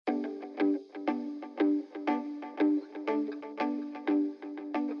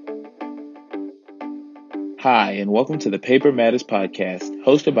Hi, and welcome to the Paper Matters podcast,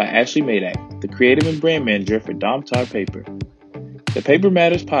 hosted by Ashley Madak, the creative and brand manager for Domtar Paper. The Paper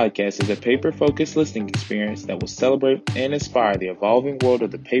Matters podcast is a paper-focused listening experience that will celebrate and inspire the evolving world of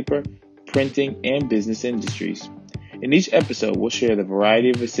the paper, printing, and business industries. In each episode, we'll share the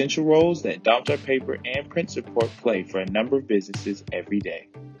variety of essential roles that Domtar Paper and Print Support play for a number of businesses every day.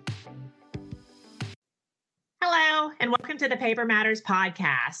 Hello, and welcome to the Paper Matters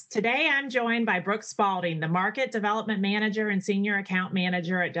podcast. Today, I'm joined by Brooke Spalding, the Market Development Manager and Senior Account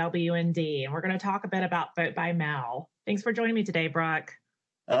Manager at W&D, and we're going to talk a bit about Vote by Mail. Thanks for joining me today, Brooke.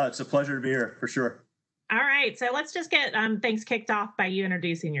 It's a pleasure to be here, for sure. All right, so let's just get things kicked off by you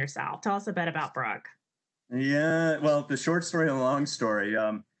introducing yourself. Tell us a bit about Brooke. Yeah, well, the short story and the long story.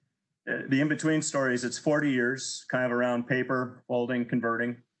 The in-between stories, it's 40 years, kind of around paper, folding,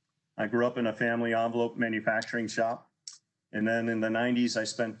 converting. I grew up in a family envelope manufacturing shop. And then in the 90s, I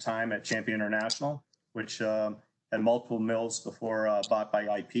spent time at Champion International, which had multiple mills before bought by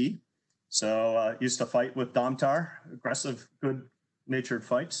IP. So used to fight with Domtar, aggressive, good-natured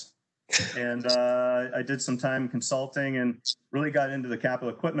fights. And I did some time consulting and really got into the capital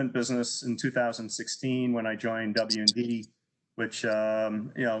equipment business in 2016 when I joined W&D, which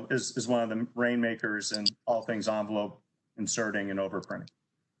is one of the rainmakers in all things envelope inserting and overprinting.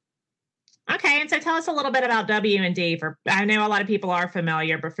 Okay, and so tell us a little bit about W&D. I know a lot of people are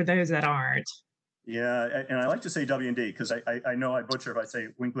familiar, but for those that aren't. Yeah, and I like to say W&D because I know I butcher if I say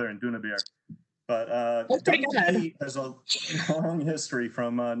Winkler and Dunabeer. But W&D has a long history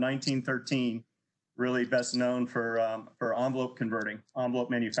from 1913, really best known for envelope converting, envelope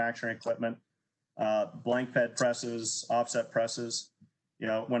manufacturing equipment, blank fed presses, offset presses. You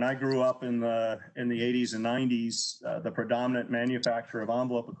know, when I grew up in the 80s and 90s, the predominant manufacturer of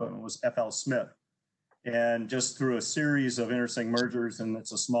envelope equipment was FL Smith. And just through a series of interesting mergers, and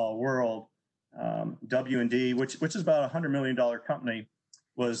it's a small world, W&D, which is about a $100 million company,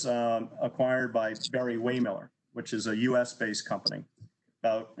 was acquired by Barry Waymiller, which is a U.S.-based company,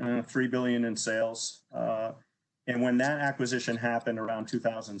 about $3 billion in sales. And when that acquisition happened around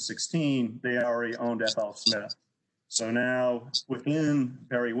 2016, they already owned FL Smith. So now within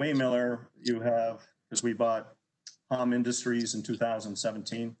Barry Waymiller, you have, because we bought Hom Industries in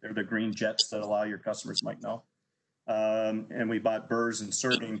 2017, they're the green jets that a lot of your customers might know. And we bought Burrs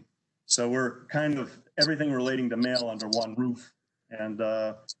Inserting. So we're kind of everything relating to mail under one roof. And,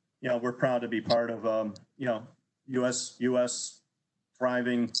 we're proud to be part of, U.S.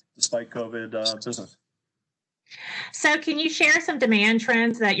 thriving despite COVID business. So can you share some demand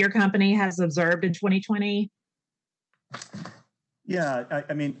trends that your company has observed in 2020? Yeah,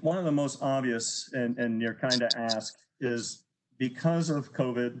 I mean, one of the most obvious, and you're kind of asked, is because of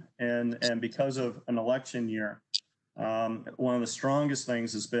COVID and because of an election year, one of the strongest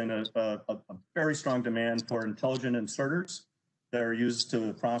things has been a very strong demand for intelligent inserters that are used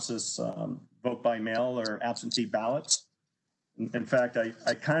to process vote by mail or absentee ballots. In fact,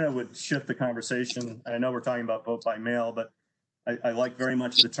 I kind of would shift the conversation. I know we're talking about vote by mail, but I like very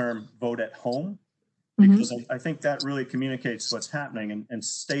much the term vote at home, because I think that really communicates what's happening. And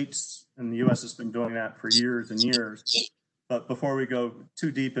states in the U.S. has been doing that for years and years. But before we go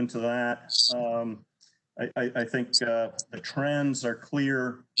too deep into that, I think the trends are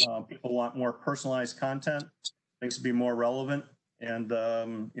clear. People want more personalized content, things to be more relevant. And,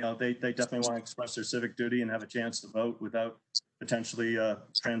 they definitely want to express their civic duty and have a chance to vote without potentially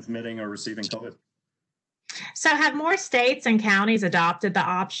transmitting or receiving COVID. So have more states and counties adopted the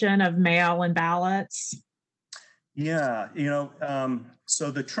option of mail-in ballots? Yeah,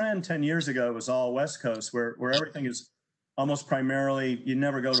 so the trend 10 years ago was all West Coast, where everything is almost primarily, you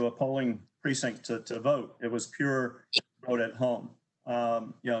never go to a polling precinct to vote. It was pure vote at home.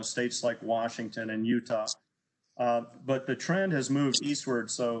 States like Washington and Utah. But the trend has moved eastward.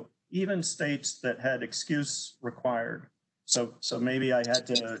 So even states that had excuse required. So maybe I had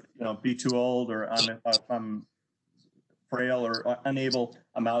to, be too old, or I'm frail or unable,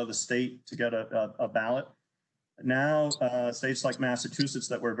 I'm out of the state to get a ballot. Now, states like Massachusetts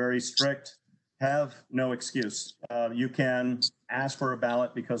that were very strict have no excuse. You can ask for a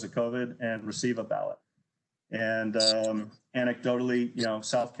ballot because of COVID and receive a ballot. And anecdotally,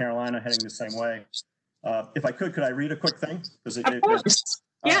 South Carolina heading the same way. If I could I read a quick thing? Of course.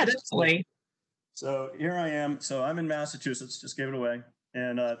 Yeah, definitely. So here I am. So I'm in Massachusetts, just gave it away.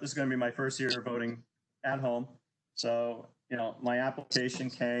 And this is going to be my first year voting at home. So, my application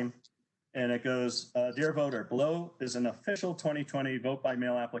came and it goes, dear voter, below is an official 2020 vote by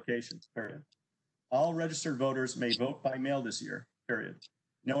mail application, period. All registered voters may vote by mail this year, period.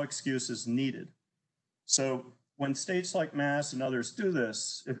 No excuses needed. So when states like Mass and others do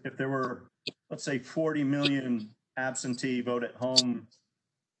this, if there were, let's say, 40 million absentee vote at home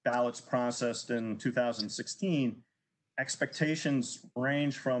ballots processed in 2016, expectations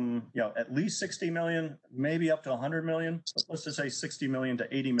range from at least 60 million, maybe up to 100 million. But let's just say 60 million to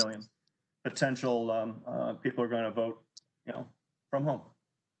 80 million potential people are going to vote, from home.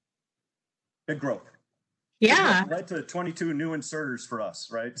 Big growth. Yeah. It led to 22 new inserters for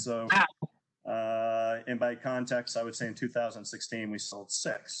us, right? So, and by context, I would say in 2016 we sold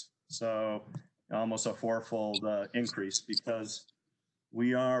 6. So almost a fourfold increase, because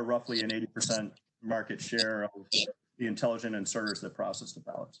we are roughly an 80% market share of the intelligent inserters that process the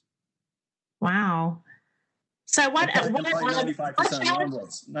ballots. Wow. So what? And probably 95% of the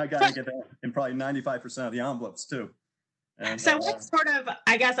envelopes. I got to get that. And probably 95% of the envelopes too. And, so what sort of,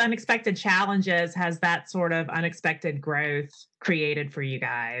 I guess, unexpected challenges has that sort of unexpected growth created for you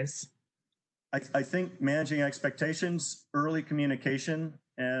guys? I think managing expectations, early communication,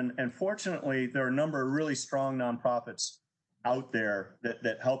 and fortunately, there are a number of really strong nonprofits out there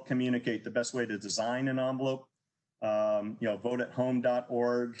that help communicate the best way to design an envelope.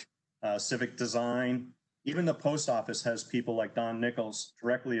 Voteathome.org, Civic Design. Even the post office has people like Don Nichols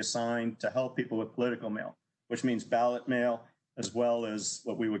directly assigned to help people with political mail, which means ballot mail, as well as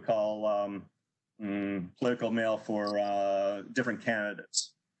what we would call political mail for different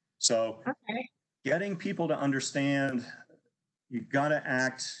candidates. So getting people to understand, you've got to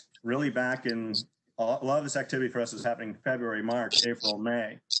act really back in, a lot of this activity for us is happening February, March, April,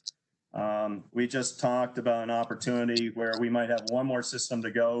 May. We just talked about an opportunity where we might have one more system to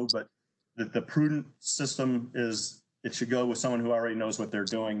go, but the prudent system is it should go with someone who already knows what they're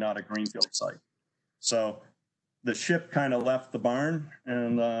doing, not a greenfield site. So the ship kind of left the barn,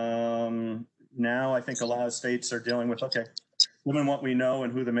 and now I think a lot of states are dealing with, okay, given what we know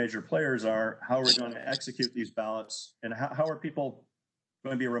and who the major players are, how are we going to execute these ballots, and how are people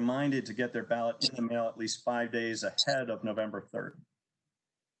going to be reminded to get their ballot in the mail at least 5 days ahead of November 3rd?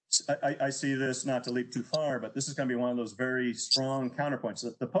 I see this, not to leap too far, but this is going to be one of those very strong counterpoints.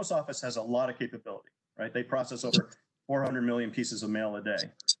 The post office has a lot of capability, right? They process over 400 million pieces of mail a day.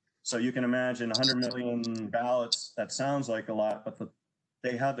 So you can imagine 100 million ballots, that sounds like a lot, but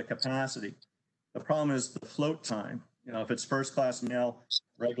they have the capacity. The problem is the float time. If it's first class mail,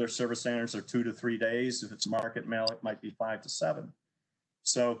 regular service standards are 2 to 3 days. If it's market mail, it might be 5 to 7.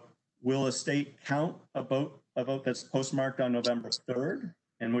 So will a state count a vote that's postmarked on November 3rd?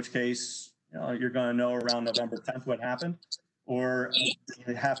 In which case, you're going to know around November 10th what happened, or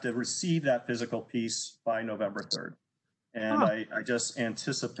you have to receive that physical piece by November 3rd. And I just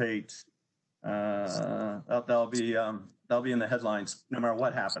anticipate that'll be in the headlines no matter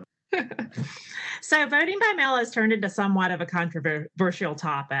what happens. So voting by mail has turned into somewhat of a controversial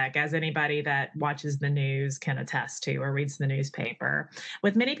topic, as anybody that watches the news can attest to or reads the newspaper.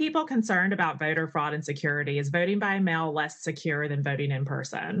 With many people concerned about voter fraud and security, is voting by mail less secure than voting in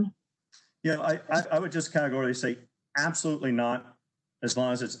person? I would just categorically say absolutely not, as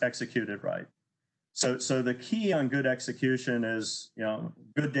long as it's executed right. So the key on good execution is,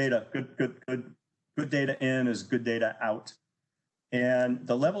 good data. Good data in is good data out. And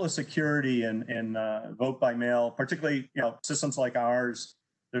the level of security in vote by mail, particularly systems like ours,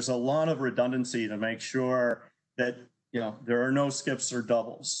 there's a lot of redundancy to make sure that there are no skips or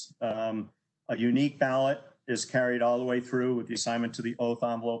doubles. A unique ballot is carried all the way through with the assignment to the oath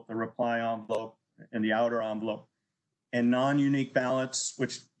envelope, the reply envelope, and the outer envelope. And non-unique ballots,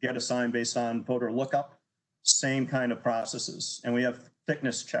 which get assigned based on voter lookup, same kind of processes. And we have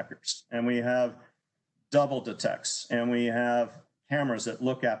thickness checkers, and we have double detects, and we have cameras that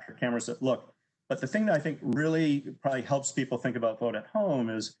look after cameras that look. But the thing that I think really probably helps people think about vote at home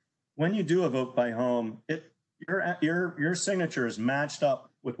is when you do a vote by home, your signature is matched up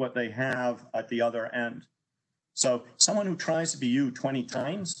with what they have at the other end. So someone who tries to be you 20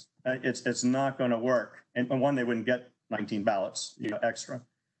 times, it's not going to work. And one, they wouldn't get 19 ballots extra.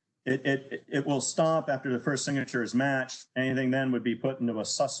 It will stop after the first signature is matched. Anything then would be put into a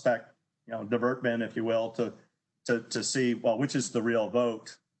suspect, divert bin, if you will, to see, well, which is the real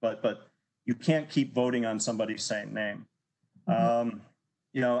vote, but you can't keep voting on somebody's same name. I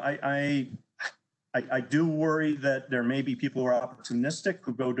do worry that there may be people who are opportunistic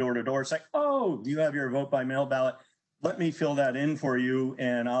who go door to door saying, oh, you have your vote by mail ballot. Let me fill that in for you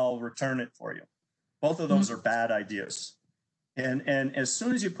and I'll return it for you. Both of those are bad ideas. And as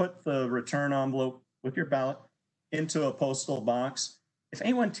soon as you put the return envelope with your ballot into a postal box, if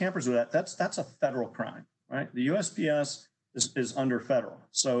anyone tampers with that, that's a federal crime. Right? The USPS is under federal.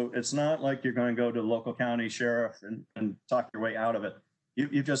 So it's not like you're going to go to the local county sheriff and talk your way out of it.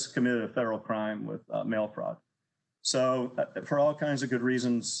 You've just committed a federal crime with mail fraud. So for all kinds of good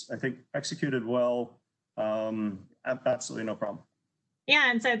reasons, I think executed well, absolutely no problem.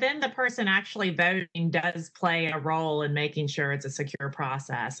 Yeah, and so then the person actually voting does play a role in making sure it's a secure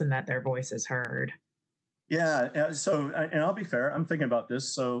process and that their voice is heard. Yeah, so, and I'll be fair, I'm thinking about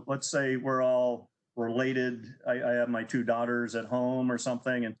this. So let's say we're all related. I have my two daughters at home or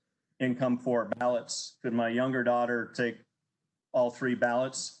something, and in come 4 ballots. Could my younger daughter take all 3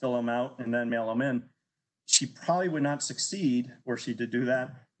 ballots, fill them out, and then mail them in? She probably would not succeed were she to do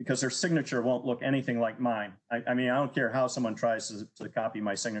that, because her signature won't look anything like mine. I mean, I don't care how someone tries to copy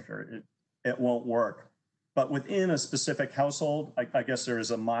my signature, it won't work. But within a specific household, I guess there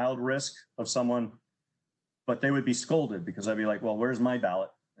is a mild risk of someone, but they would be scolded because I'd be like, well, where's my ballot?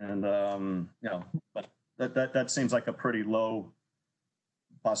 And, but that seems like a pretty low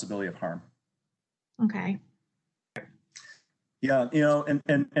possibility of harm. Okay. Yeah,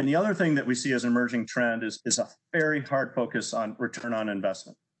 and the other thing that we see as an emerging trend is a very hard focus on return on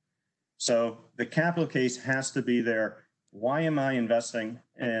investment. So the capital case has to be there. Why am I investing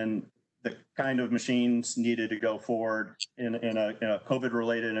in the kind of machines needed to go forward in a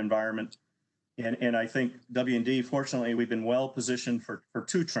COVID-related environment? And I think W&D, fortunately, we've been well positioned for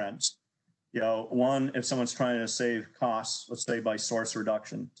 2 trends. One, if someone's trying to save costs, let's say by source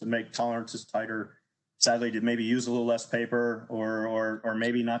reduction, to make tolerances tighter, sadly, to maybe use a little less paper, or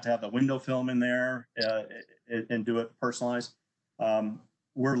maybe not to have the window film in there and do it personalized.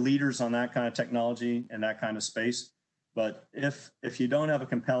 We're leaders on that kind of technology and that kind of space. But if you don't have a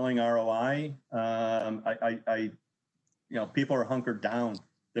compelling ROI, people are hunkered down.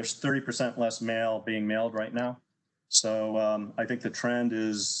 There's 30% less mail being mailed right now. So I think the trend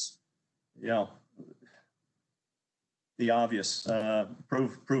is, the obvious.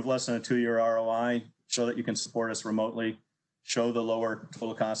 Prove less than a 2-year ROI. Show that you can support us remotely. Show the lower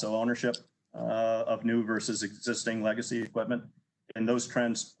total cost of ownership of new versus existing legacy equipment. And those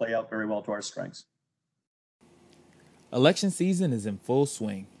trends play out very well to our strengths. Election season is in full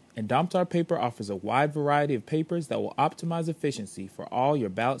swing, and Domtar Paper offers a wide variety of papers that will optimize efficiency for all your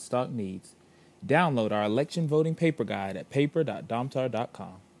ballot stock needs. Download our election voting paper guide at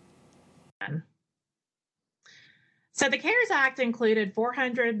paper.domtar.com. So the CARES Act included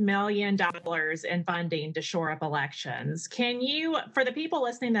 $400 million in funding to shore up elections. Can you, for the people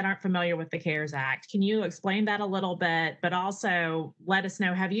listening that aren't familiar with the CARES Act, can you explain that a little bit, but also let us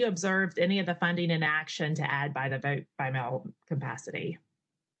know, have you observed any of the funding in action to add by the vote by mail capacity?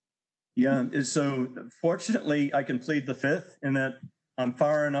 Yeah, so fortunately, I can plead the fifth in that I'm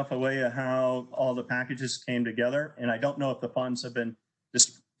far enough away of how all the packages came together, and I don't know if the funds have been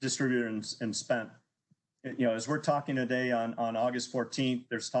distributed and spent. As we're talking today on August 14th,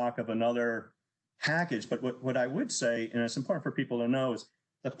 there's talk of another package. But what I would say, and it's important for people to know, is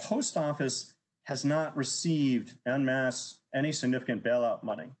the post office has not received en masse any significant bailout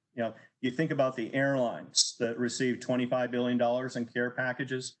money. You think about the airlines that received $25 billion in care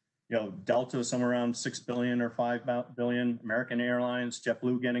packages. Delta is somewhere around $6 billion or $5 billion. American Airlines,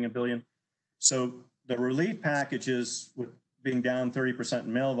 JetBlue getting $1 billion. So the relief packages, with being down 30%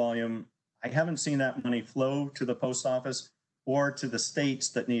 in mail volume, I haven't seen that money flow to the post office or to the states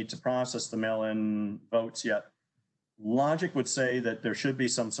that need to process the mail-in votes yet. Logic would say that there should be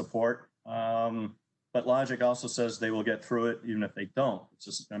some support, but logic also says they will get through it even if they don't. It's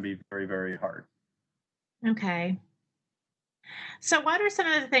just going to be very, very hard. Okay. So what are some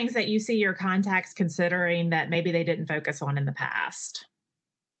of the things that you see your contacts considering that maybe they didn't focus on in the past?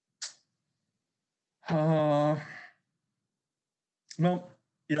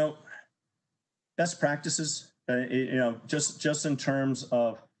 Best practices, just in terms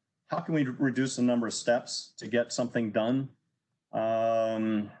of how can we reduce the number of steps to get something done?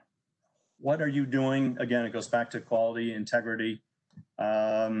 What are you doing? Again, it goes back to quality, integrity,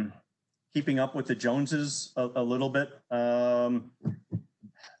 keeping up with the Joneses a little bit.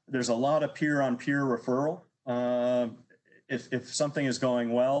 There's a lot of peer-on-peer referral. If something is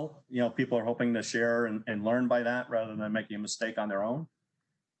going well, people are hoping to share and learn by that rather than making a mistake on their own.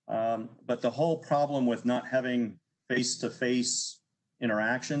 But the whole problem with not having face-to-face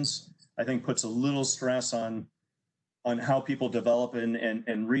interactions, I think, puts a little stress on how people develop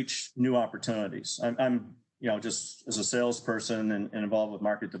and reach new opportunities. I'm just as a salesperson and involved with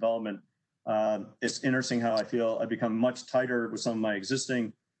market development, it's interesting how I feel I've become much tighter with some of my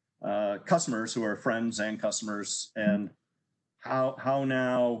existing customers who are friends and customers, and how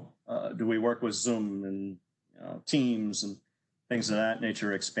now do we work with Zoom and Teams and things of that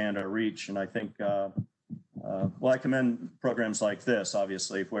nature, expand our reach. And I think, I commend programs like this,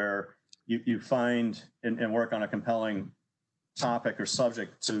 obviously, where you find and work on a compelling topic or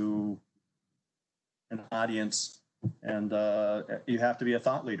subject to an audience And you have to be a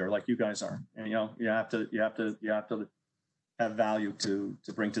thought leader like you guys are. And, you have to have value to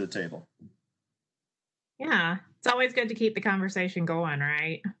bring to the table. Yeah, it's always good to keep the conversation going,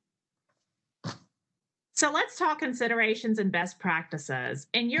 right? So let's talk considerations and best practices.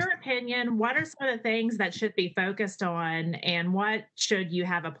 In your opinion, what are some of the things that should be focused on, and what should you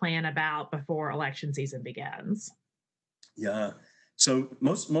have a plan about before election season begins? Yeah. So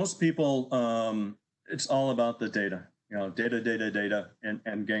most people, it's all about the data, data,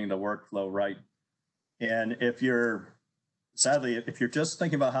 and getting the workflow right. And if you're just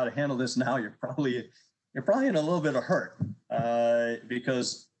thinking about how to handle this now, you're probably in a little bit of hurt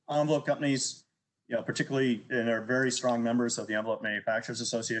because envelope companies, particularly, and they're very strong members of the Envelope Manufacturers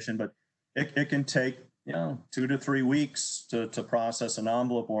Association, but it can take 2 to 3 weeks to process an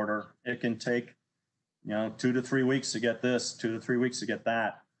envelope order. It can take 2 to 3 weeks to get this, 2 to 3 weeks to get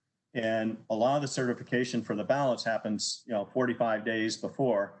that. And a lot of the certification for the ballots happens 45 days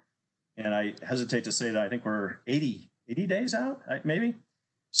before. And I hesitate to say that I think we're 80 days out, maybe.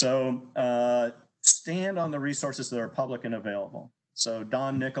 So stand on the resources that are public and available. So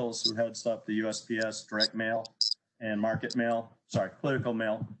Don Nichols, who heads up the USPS direct mail and political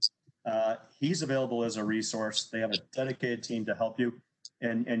mail, he's available as a resource. They have a dedicated team to help you.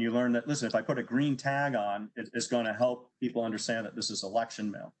 And you learn that, listen, if I put a green tag on, it's going to help people understand that this is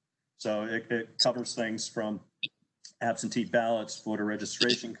election mail. So it covers things from absentee ballots, voter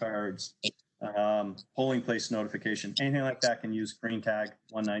registration cards, polling place notification, anything like that can use green tag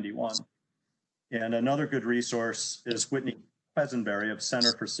 191. And another good resource is Whitney Quisenberry of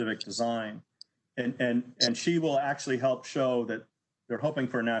Center for Civic Design. And she will actually help show that they're hoping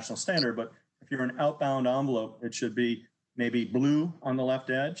for a national standard, but if you're an outbound envelope, it should be maybe blue on the left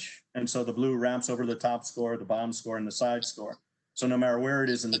edge. And so the blue wraps over the top score, the bottom score, and the side score. So no matter where it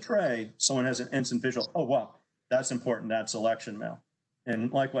is in the tray, someone has an instant visual, oh, wow, that's important, that's election mail. And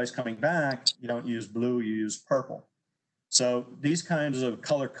likewise, coming back, you don't use blue, you use purple. So these kinds of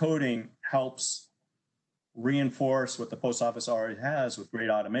color coding helps reinforce what the post office already has with great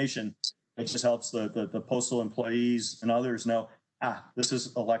automation. It just helps the postal employees and others know, this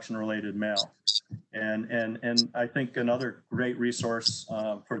is election-related mail. And I think another great resource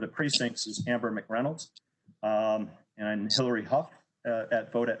for the precincts is Amber McReynolds and Hillary Huff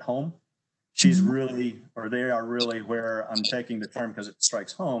at Vote at Home. She's really, or they are really, where I'm taking the term because it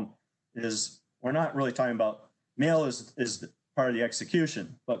strikes home, is we're not really talking about mail is part of the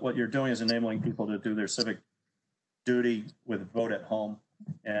execution, but what you're doing is enabling people to do their civic duty with Vote at Home.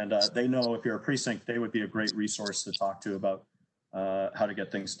 And they know if you're a precinct, they would be a great resource to talk to about how to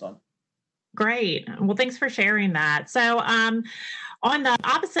get things done. Great. Well, thanks for sharing that. So on the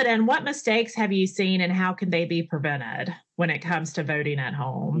opposite end, what mistakes have you seen and how can they be prevented when it comes to voting at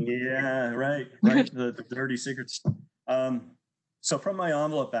home? Yeah, right. the dirty secrets. So from my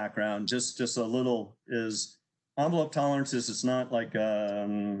envelope background, just a little is envelope tolerances. It's not like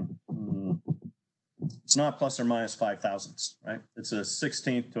it's not plus or minus 5 thousandths, right? It's a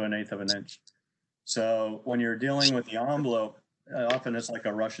 16th to an eighth of an inch. So when you're dealing with the envelope, often it's like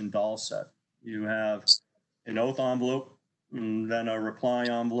a Russian doll set. You have an oath envelope, and then a reply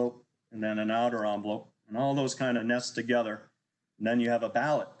envelope, and then an outer envelope, and all those kind of nest together. And then you have a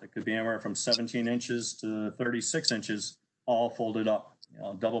ballot that could be anywhere from 17 inches to 36 inches, all folded up,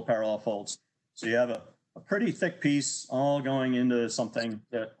 double parallel folds. So you have a pretty thick piece all going into something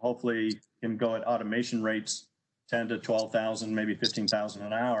that hopefully can go at automation rates, 10 to 12,000, maybe 15,000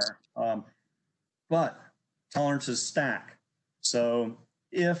 an hour. But tolerances stack. So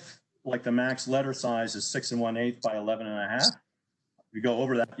if like the max letter size is 6 1/8 by 11 1/2, if you go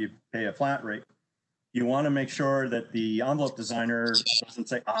over that, you pay a flat rate. You want to make sure that the envelope designer doesn't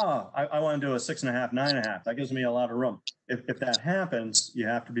say, I want to do a 6 1/2, 9 1/2. That gives me a lot of room. If that happens, you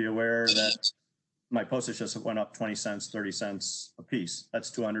have to be aware that my postage just went up 20 cents, 30 cents a piece. That's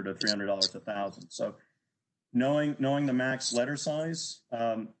 $200 to $300 a thousand. So knowing the max letter size,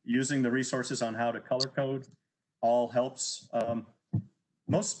 using the resources on how to color code all helps.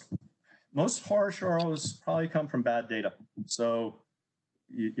 Most horror shows probably come from bad data. So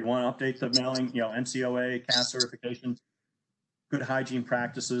you want to update the mailing, NCOA, CAS certification, good hygiene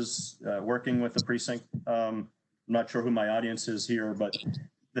practices, working with the precinct. I'm not sure who my audience is here, but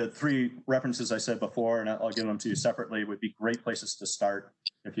the 3 references I said before, and I'll give them to you separately, would be great places to start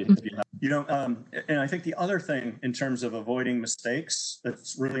if you have. And I think the other thing in terms of avoiding mistakes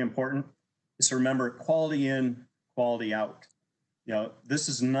that's really important is to remember quality in, quality out. This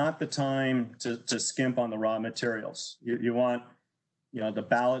is not the time to skimp on the raw materials. You want, the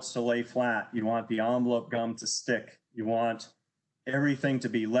ballots to lay flat. You want the envelope gum to stick. You want everything to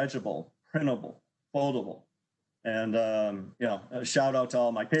be legible, printable, foldable. And a shout out to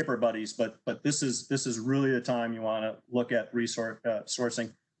all my paper buddies, but this is really the time you want to look at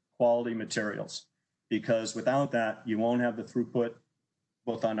sourcing quality materials, because without that, you won't have the throughput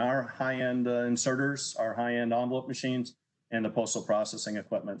both on our high-end inserters, our high-end envelope machines, and the postal processing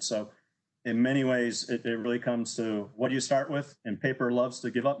equipment. So in many ways, it really comes to what do you start with? And paper loves to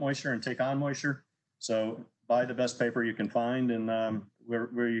give up moisture and take on moisture. So buy the best paper you can find, and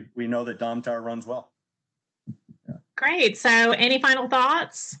we know that Domtar runs well. Yeah. Great. So any final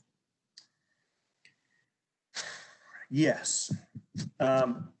thoughts? Yes.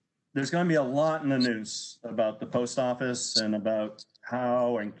 There's going to be a lot in the news about the post office and about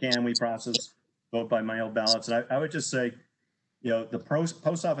how and can we process vote by mail ballots. And I would just say, the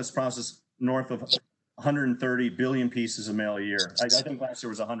post office process north of 130 billion pieces of mail a year. I think last year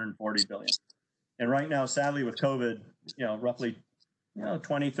was 140 billion. And right now, sadly, with COVID, roughly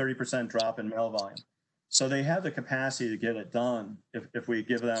 20-30% drop in mail volume. So they have the capacity to get it done if we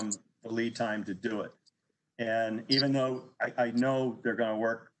give them the lead time to do it. And even though I know they're going to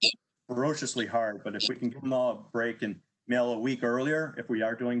work ferociously hard, but if we can give them all a break and mail a week earlier, if we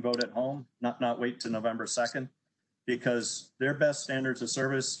are doing vote at home, not wait till November 2nd, because their best standards of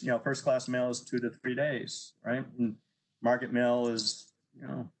service, first class mail is 2 to 3 days, right? And market mail is,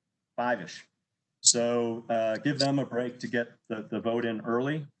 5-ish. So give them a break to get the vote in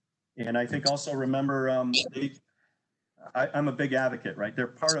early. And I think also remember, I'm a big advocate, right? They're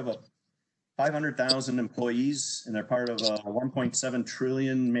part of a 500,000 employees, and they're part of a 1.7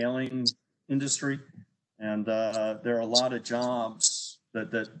 trillion mailing industry. And there are a lot of jobs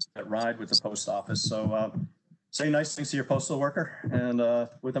that ride with the post office. So say nice things to your postal worker and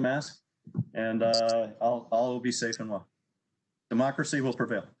with a mask, and all will be safe and well. Democracy will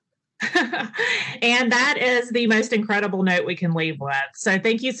prevail. And that is the most incredible note we can leave with. So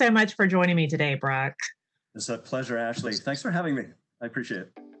thank you so much for joining me today, Brooke. It's a pleasure, Ashley. Thanks for having me. I appreciate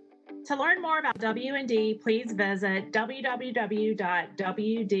it. To learn more about W&D, please visit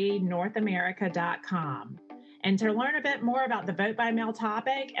www.wdnorthamerica.com. And to learn a bit more about the vote by mail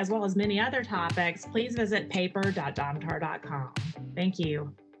topic, as well as many other topics, please visit paper.domtar.com. Thank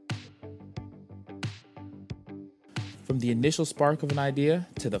you. From the initial spark of an idea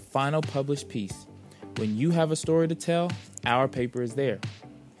to the final published piece, when you have a story to tell, our paper is there.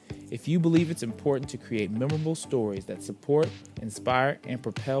 If you believe it's important to create memorable stories that support, inspire, and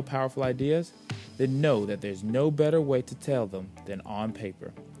propel powerful ideas, then know that there's no better way to tell them than on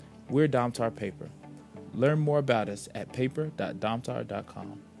paper. We're Domtar Paper. Learn more about us at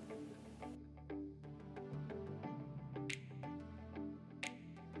paper.domtar.com.